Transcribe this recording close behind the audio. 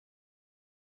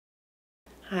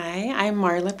Hi, I'm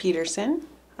Marla Pedersen.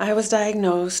 I was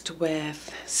diagnosed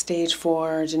with stage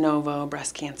 4 de novo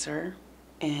breast cancer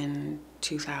in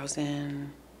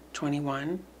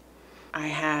 2021. I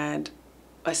had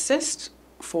a cyst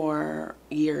for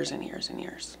years and years and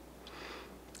years.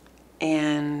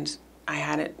 And I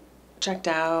had it checked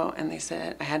out and they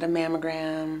said I had a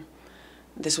mammogram.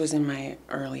 This was in my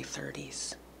early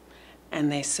 30s.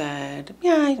 And they said,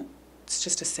 yeah, it's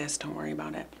just a cyst, don't worry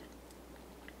about it.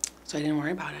 So I didn't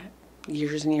worry about it.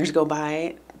 Years and years go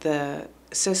by. The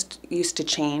cyst used to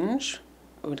change.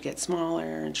 It would get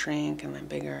smaller and shrink and then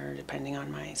bigger depending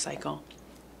on my cycle.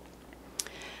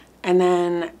 And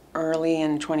then early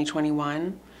in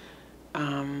 2021,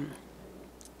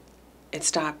 it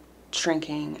stopped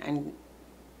shrinking and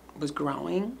was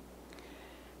growing.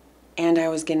 And I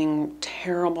was getting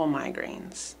terrible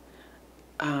migraines.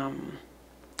 And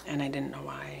I didn't know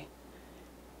why.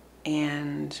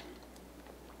 And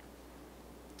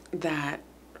that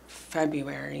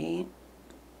February,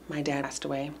 my dad passed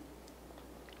away.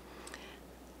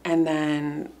 And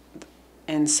then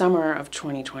in summer of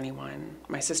 2021,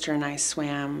 my sister and I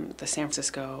swam the San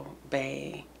Francisco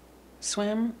Bay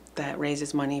swim that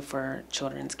raises money for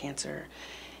children's cancer.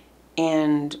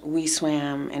 And we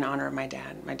swam in honor of my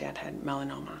dad. My dad had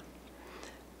melanoma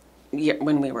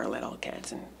when we were little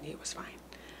kids, and he was fine.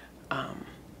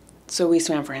 So we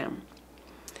swam for him.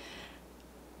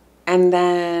 And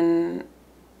then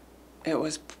it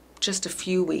was just a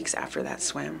few weeks after that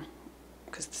swim,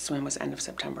 because the swim was end of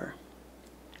September,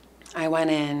 I went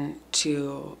in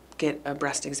to get a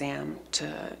breast exam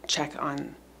to check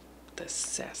on this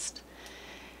cyst.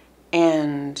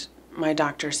 And my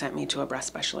doctor sent me to a breast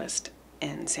specialist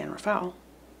in San Rafael.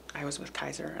 I was with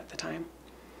Kaiser at the time.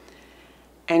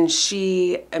 And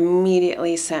she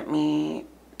immediately sent me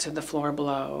to the floor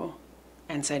below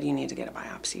and said, you need to get a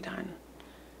biopsy done.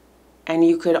 And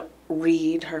you could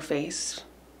read her face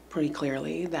pretty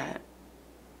clearly that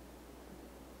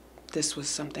this was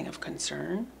something of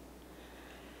concern.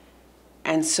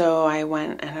 And so I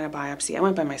went and had a biopsy. I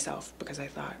went by myself because I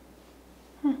thought,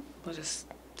 we'll just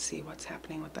see what's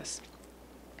happening with this.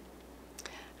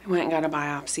 I went and got a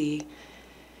biopsy,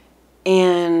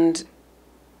 and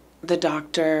the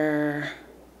doctor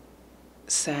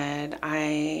said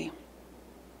I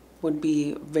would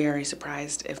be very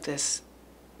surprised if this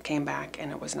came back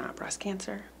and it was not breast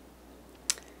cancer.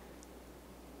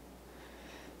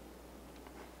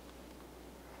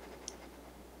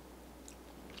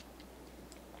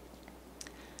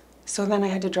 So then I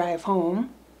had to drive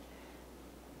home,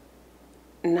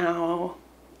 now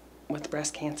with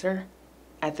breast cancer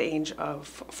at the age of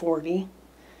 40,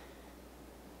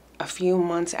 a few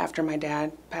months after my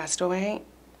dad passed away,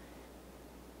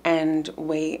 and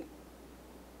wait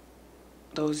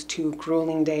those 2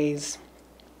 grueling days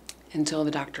until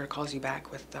the doctor calls you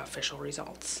back with the official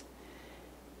results.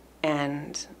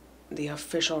 And the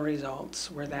official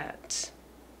results were that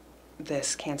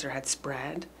this cancer had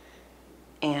spread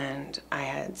and I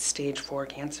had stage 4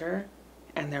 cancer,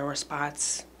 and there were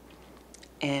spots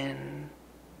in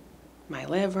my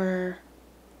liver,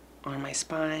 on my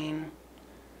spine,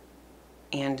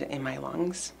 and in my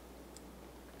lungs.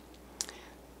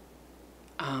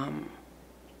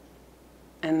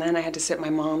 And then I had to sit my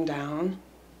mom down,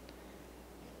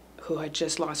 who had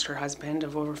just lost her husband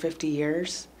of over 50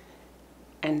 years,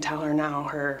 and tell her now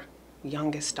her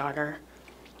youngest daughter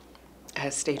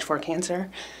has stage 4 cancer.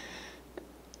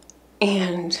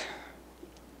 And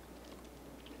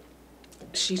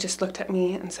she just looked at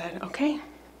me and said, okay,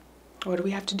 what do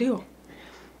we have to do?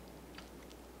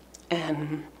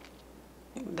 And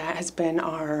that has been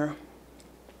our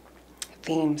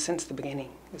theme since the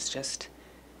beginning. It's just,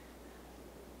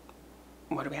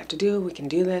 what do we have to do? We can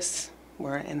do this.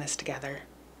 We're in this together.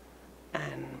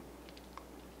 And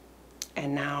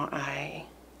now I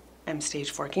am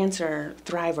stage 4 cancer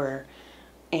thriver,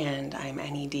 and I'm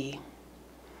NED.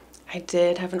 I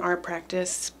did have an art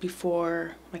practice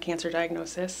before my cancer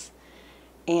diagnosis,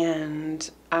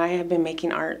 and I have been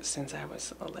making art since I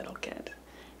was a little kid.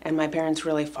 And my parents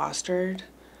really fostered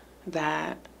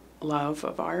that love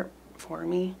of art for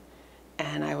me.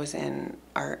 And I was in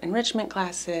art enrichment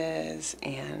classes,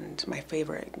 and my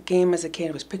favorite game as a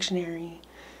kid was Pictionary.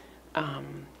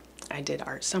 I did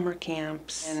art summer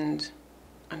camps, and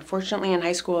unfortunately in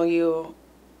high school you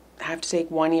have to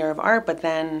take 1 year of art, but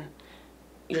then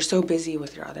you're so busy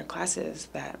with your other classes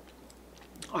that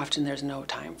often there's no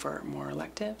time for more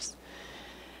electives.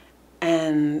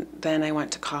 And then I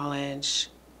went to college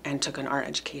and took an art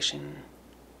education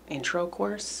intro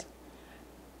course,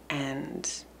 and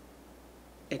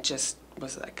it just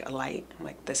was like a light. I'm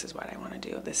like, this is what I want to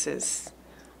do. This is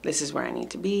this is where I need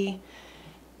to be.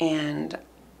 And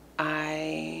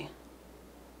I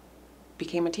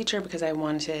became a teacher because I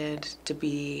wanted to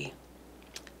be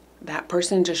that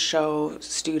person to show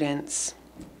students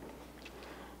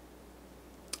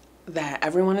that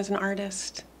everyone is an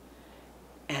artist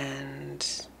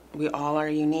and we all are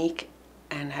unique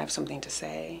and have something to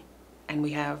say. And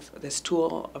we have this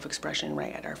tool of expression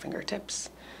right at our fingertips.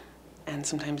 And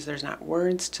sometimes there's not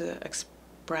words to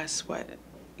express what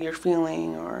you're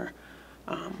feeling,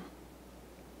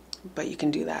 but you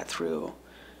can do that through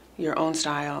your own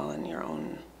style and your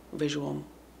own visual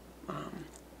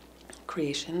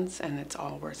creations, and it's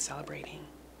all worth celebrating.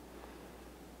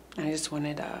 And I just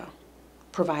wanted to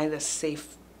provide this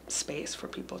safe space for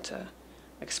people to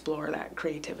explore that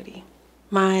creativity.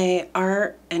 My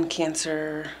art and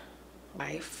cancer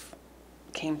life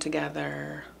came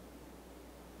together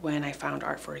when I found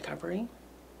Art for Recovery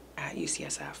at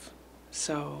UCSF.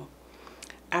 So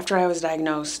after I was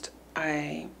diagnosed,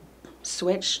 I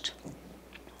switched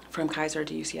from Kaiser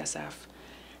to UCSF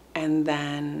and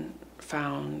then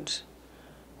found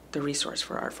the resource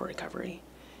for Art for Recovery.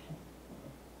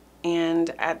 And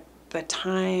at the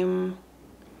time,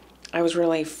 I was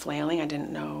really flailing. I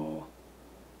didn't know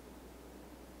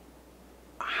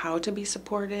how to be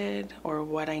supported or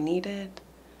what I needed.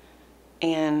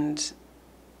 And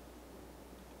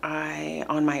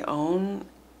on my own,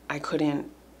 I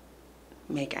couldn't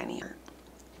make any art.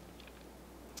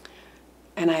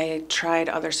 And I tried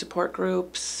other support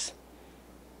groups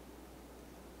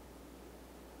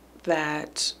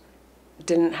that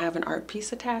didn't have an art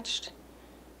piece attached,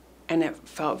 and it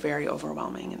felt very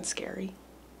overwhelming and scary.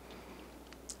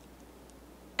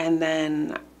 And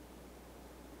then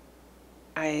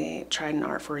I tried an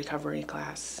Art for Recovery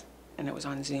class, and it was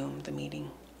on Zoom, the meeting.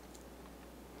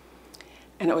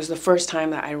 And it was the first time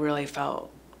that I really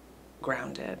felt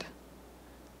grounded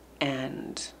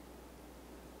and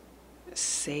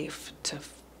safe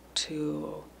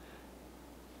to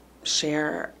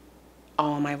share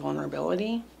all my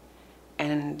vulnerability,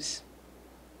 and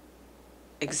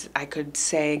I could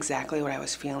say exactly what I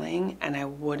was feeling, and I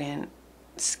wouldn't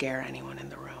scare anyone in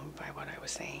the room by what I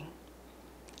was saying.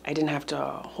 I didn't have to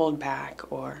hold back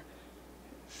or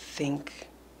think,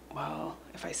 well,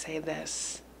 if I say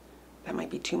this, that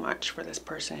might be too much for this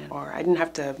person, or I didn't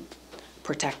have to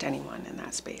protect anyone in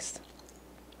that space.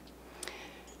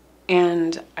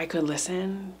 And I could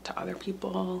listen to other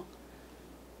people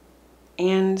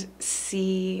and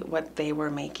see what they were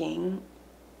making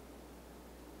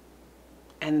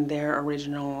and their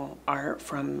original art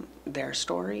from their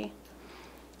story.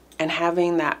 And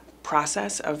having that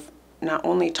process of not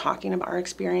only talking about our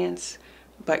experience,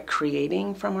 but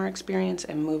creating from our experience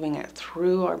and moving it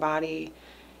through our body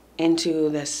into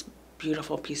this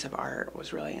beautiful piece of art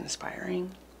was really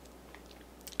inspiring,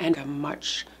 and a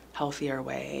much healthier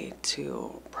way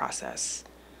to process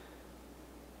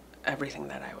everything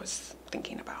that I was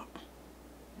thinking about.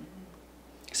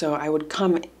 So I would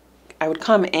come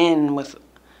in with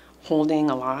holding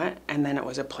a lot, and then it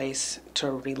was a place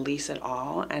to release it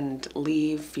all and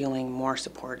leave feeling more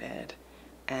supported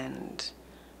and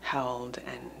held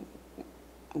and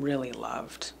really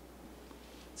loved.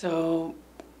 So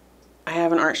I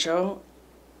have an art show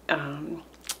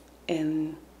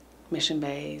in Mission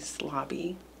Bay's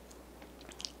lobby,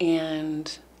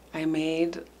 and I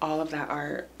made all of that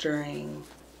art during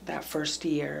that first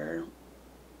 2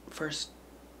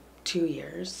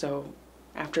 years, so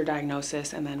after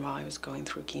diagnosis and then while I was going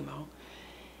through chemo.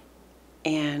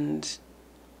 And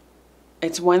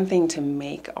it's one thing to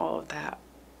make all of that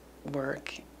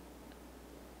work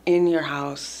in your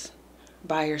house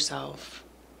by yourself.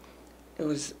 It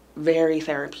was very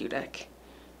therapeutic.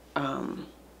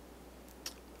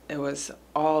 It was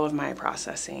all of my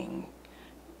processing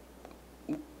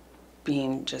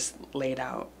being just laid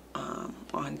out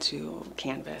onto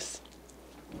canvas.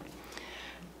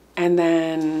 And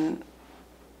then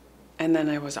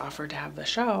I was offered to have the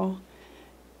show,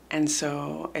 and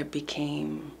so it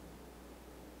became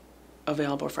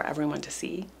available for everyone to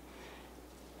see.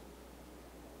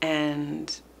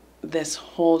 And this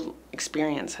whole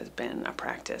experience has been a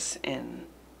practice in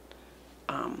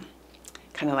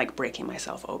kind of like breaking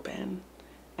myself open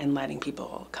and letting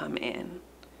people come in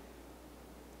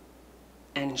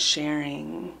and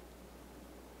sharing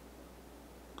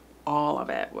all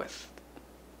of it with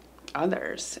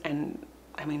others. And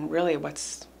I mean, really,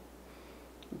 what's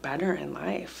better in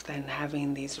life than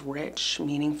having these rich,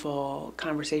 meaningful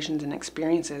conversations and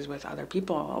experiences with other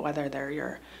people, whether they're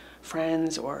your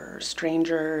friends or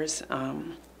strangers,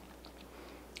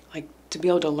 like to be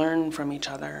able to learn from each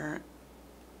other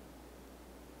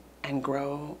and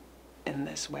grow in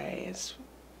this way is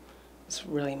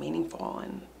really meaningful.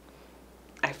 And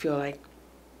I feel like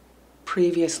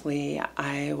previously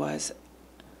I was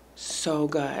so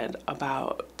good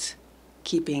about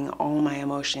keeping all my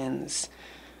emotions,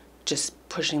 just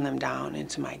pushing them down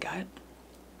into my gut.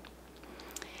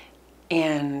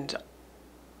 And,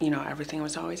 you know, everything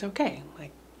was always okay.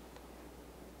 Like,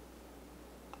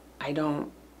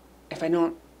 if I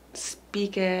don't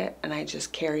speak it and I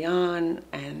just carry on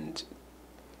and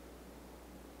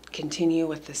continue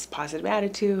with this positive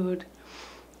attitude,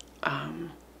 and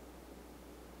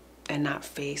not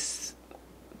face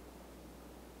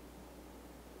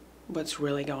what's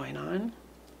really going on,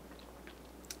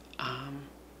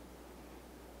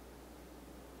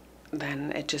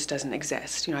 then it just doesn't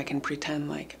exist. You know, I can pretend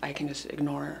like I can just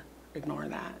ignore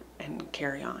that and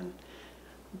carry on.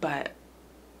 But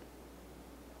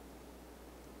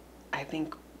I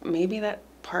think maybe that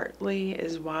partly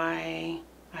is why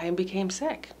I became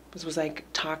sick. This was like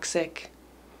toxic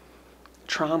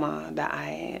trauma that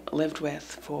I lived with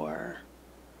for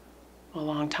a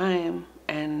long time,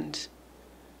 and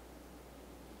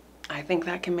I think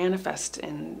that can manifest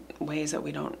in ways that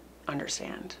we don't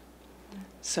understand.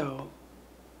 So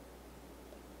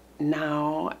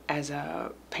now as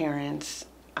a parent,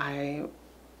 I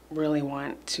really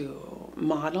want to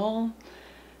model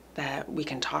that we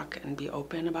can talk and be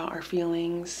open about our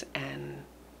feelings and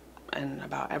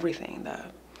about everything.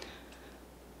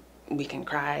 We can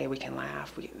cry, we can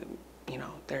laugh, you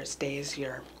know, there's days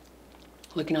you're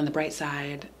looking on the bright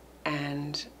side,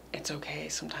 and it's okay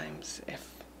sometimes if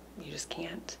you just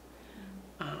can't.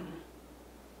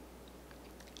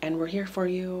 And we're here for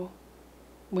you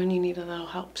when you need a little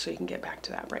help so you can get back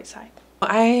to that bright side.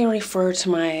 I refer to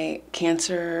my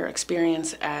cancer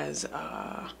experience as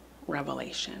a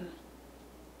revelation.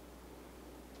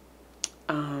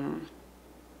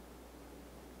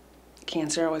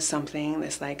 Cancer was something,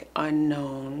 this like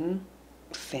unknown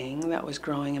thing that was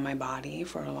growing in my body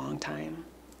for a long time.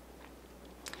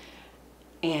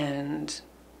 And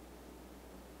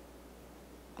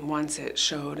once it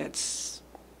showed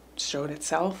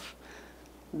itself,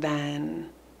 then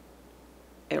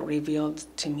it revealed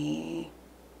to me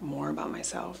more about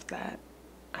myself that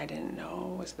I didn't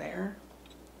know was there.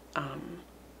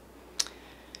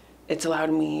 It's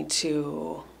allowed me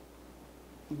to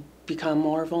become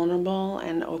more vulnerable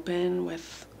and open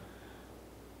with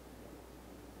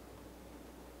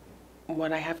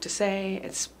what I have to say.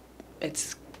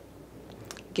 It's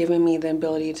given me the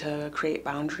ability to create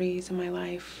boundaries in my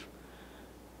life,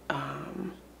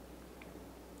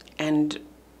 and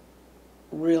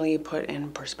really put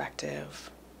in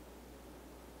perspective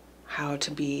how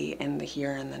to be in the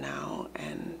here and the now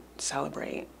and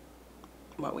celebrate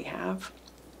what we have.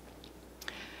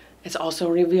 It's also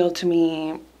revealed to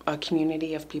me a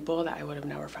community of people that I would have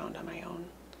never found on my own,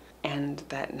 and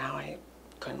that now I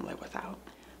couldn't live without.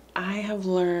 I have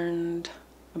learned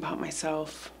about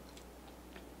myself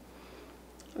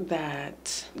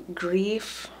that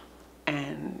grief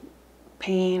and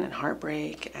pain and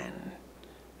heartbreak and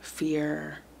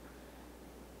fear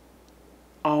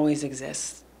always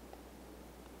exists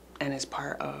and is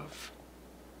part of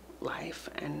life,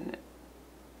 and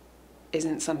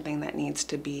isn't something that needs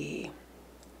to be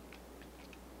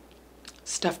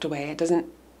stuffed away. It doesn't,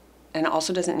 and it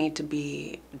also doesn't need to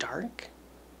be dark.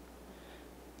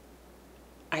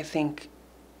 I think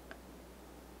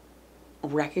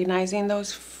recognizing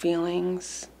those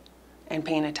feelings and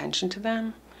paying attention to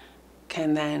them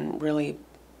can then really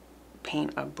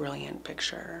paint a brilliant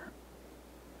picture,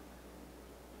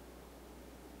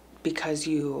 because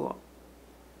you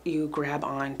grab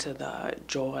onto the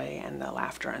joy and the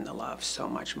laughter and the love so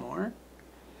much more.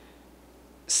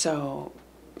 So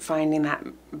finding that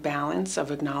balance of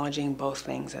acknowledging both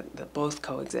things, that both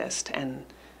coexist, and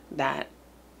that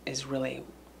is really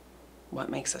what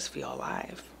makes us feel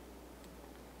alive.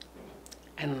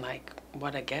 And like,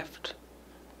 what a gift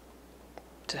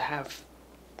to have,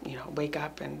 you know, wake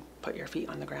up and put your feet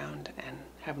on the ground and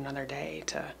have another day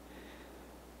to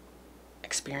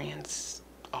experience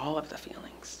all of the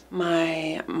feelings.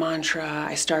 My mantra,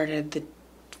 I started the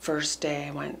first day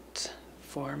I went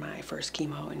for my first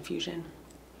chemo infusion,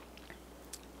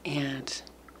 and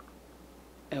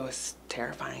it was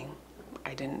terrifying.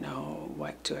 I didn't know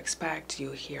what to expect.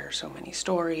 You hear so many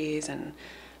stories, and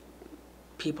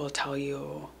people tell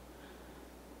you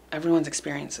everyone's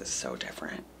experience is so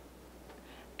different.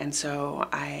 And so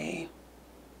I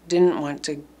didn't want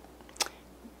to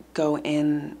go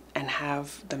in and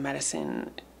have the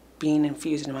medicine being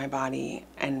infused into my body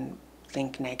and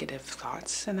think negative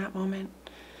thoughts in that moment.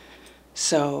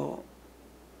 So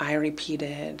I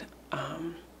repeated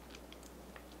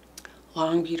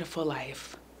long, beautiful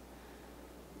life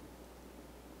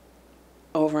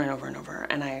over and over and over.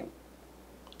 And I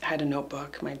had a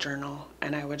notebook, my journal,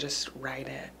 and I would just write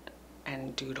it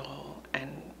and doodle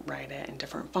and write it in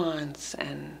different fonts.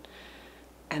 And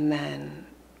then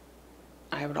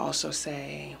I would also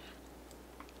say,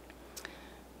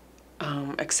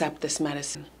 accept this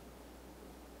medicine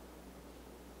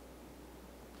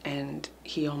and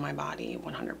heal my body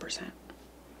 100%.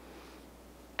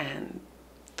 And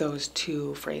those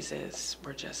two phrases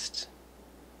were just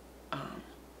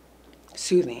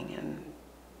soothing and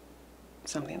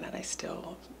something that I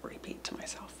still repeat to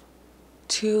myself.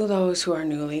 To those who are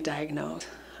newly diagnosed,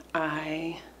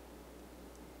 I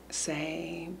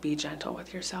say be gentle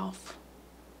with yourself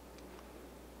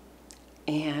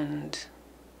and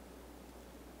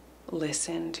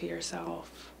listen to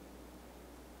yourself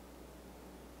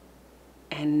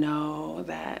and know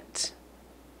that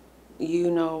you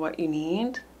know what you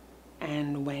need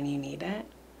and when you need it.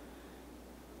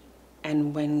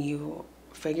 And when you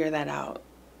figure that out,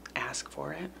 ask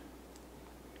for it.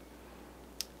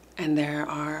 And there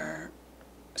are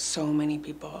so many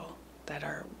people that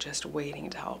are just waiting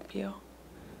to help you,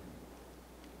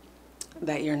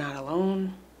 that you're not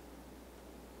alone,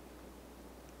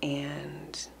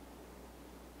 and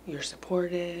you're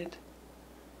supported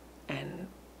and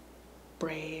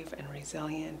brave and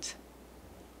resilient,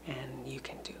 and you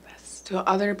can do this. To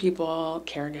other people,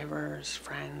 caregivers,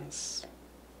 friends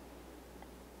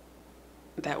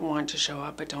that want to show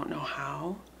up but don't know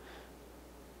how,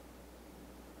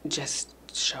 just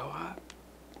show up.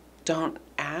 Don't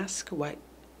ask what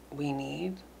we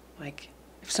need. Like,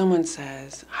 if someone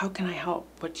says, how can I help?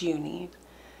 What do you need?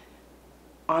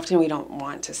 Often we don't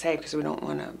want to say because we don't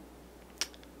want to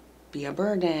be a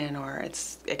burden, or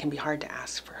it can be hard to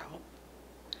ask for help.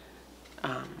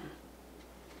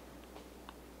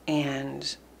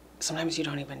 And sometimes you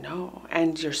don't even know,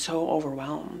 and you're so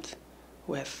overwhelmed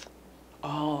with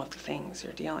all of the things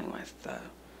you're dealing with,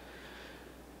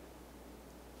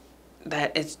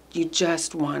 that you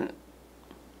just want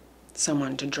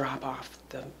someone to drop off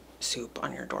the soup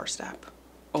on your doorstep,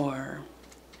 or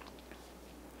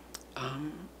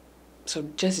so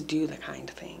just do the kind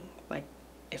thing. Like,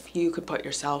 if you could put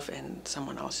yourself in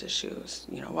someone else's shoes,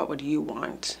 you know, what would you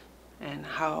want, and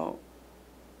how,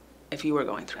 if you were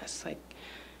going through this, like,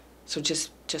 so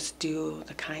just do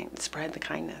the spread the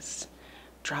kindness,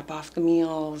 drop off the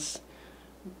meals,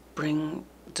 bring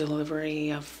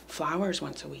delivery of flowers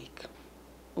once a week,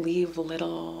 leave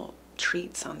little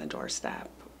treats on the doorstep,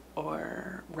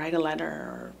 or write a letter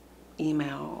or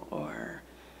email, or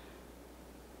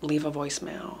leave a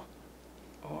voicemail,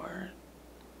 or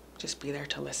just be there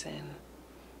to listen,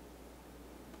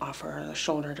 offer a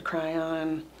shoulder to cry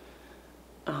on,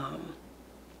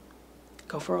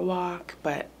 go for a walk.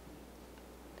 But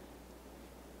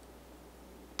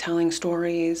telling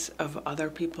stories of other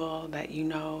people that you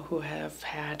know who have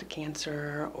had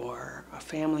cancer, or a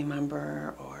family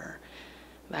member, or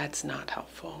that's not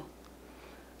helpful.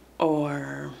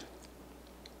 Or,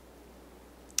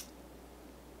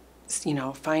 you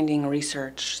know, finding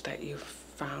research that you've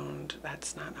found,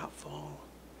 that's not helpful.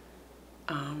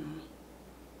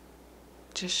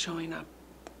 Just showing up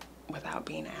without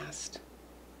being asked.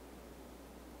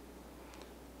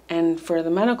 And for the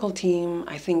medical team,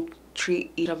 I think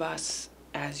treat each of us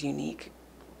as unique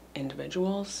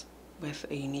individuals with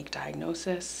a unique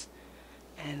diagnosis,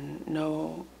 and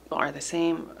are the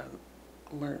same.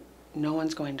 No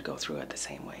one's going to go through it the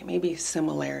same way. Maybe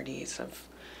similarities of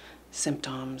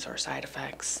symptoms or side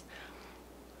effects,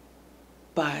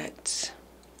 but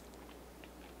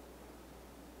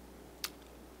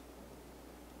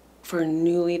for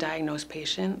newly diagnosed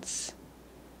patients,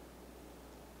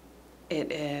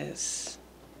 it is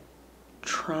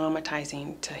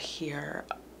traumatizing to hear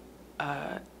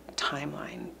a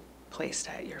timeline placed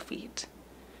at your feet.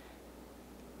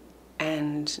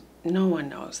 And no one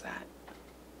knows that.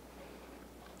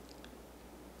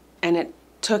 And it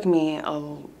took me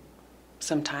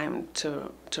some time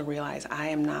to realize I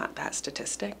am not that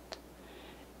statistic.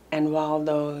 And while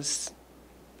those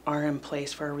are in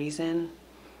place for a reason,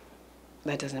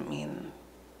 that doesn't mean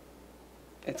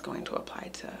it's going to apply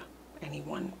to any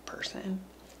one person.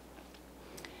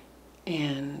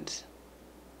 And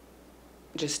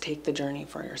just take the journey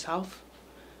for yourself.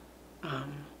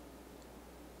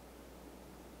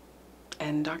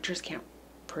 And doctors can't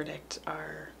predict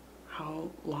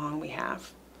how long we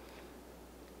have.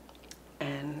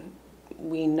 And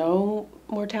we know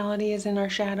mortality is in our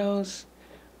shadows,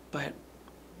 but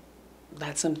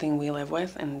that's something we live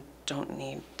with and don't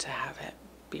need to have it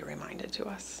be reminded to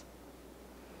us.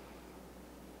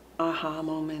 aha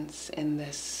moments in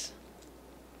this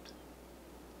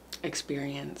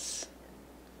experience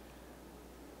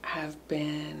have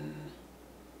been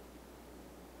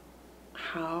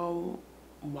how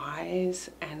wise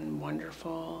and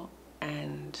wonderful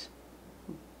and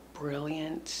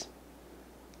brilliant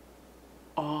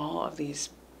all of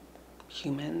these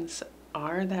humans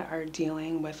are that are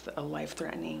dealing with a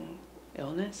life-threatening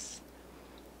illness,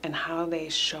 and how they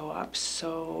show up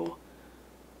so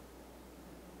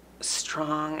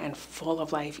strong and full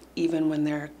of life even when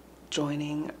they're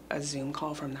joining a Zoom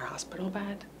call from their hospital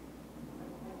bed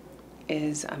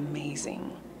is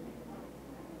amazing.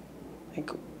 Like,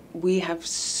 we have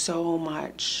so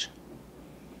much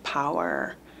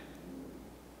power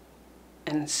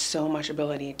and so much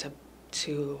ability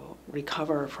to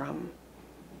recover from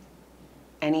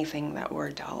anything that we're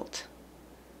dealt.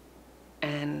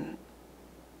 And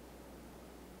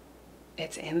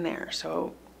it's in there.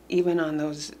 So even on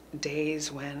those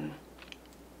days when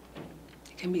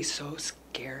it can be so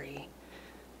scary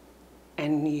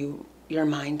and your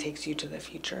mind takes you to the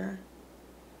future,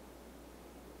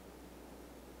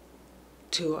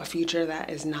 to a future that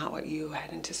is not what you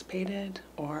had anticipated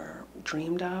or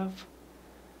dreamed of,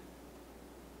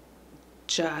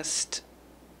 just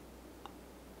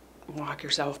walk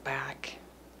yourself back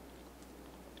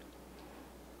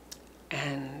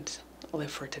and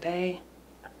live for today,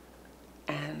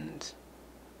 and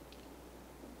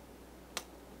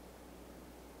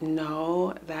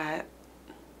know that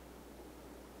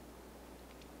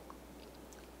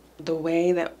the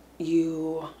way that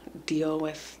you deal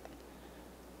with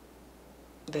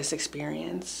this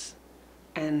experience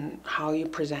and how you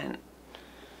present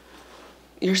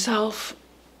yourself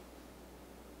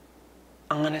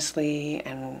honestly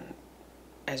and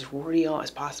as real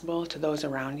as possible to those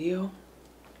around you,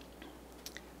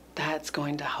 that's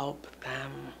going to help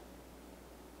them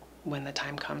when the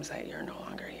time comes that you're no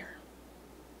longer here.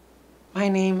 My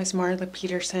name is Marla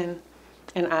Pedersen,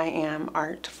 and I am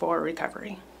Art for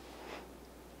Recovery.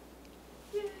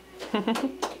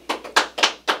 Yay.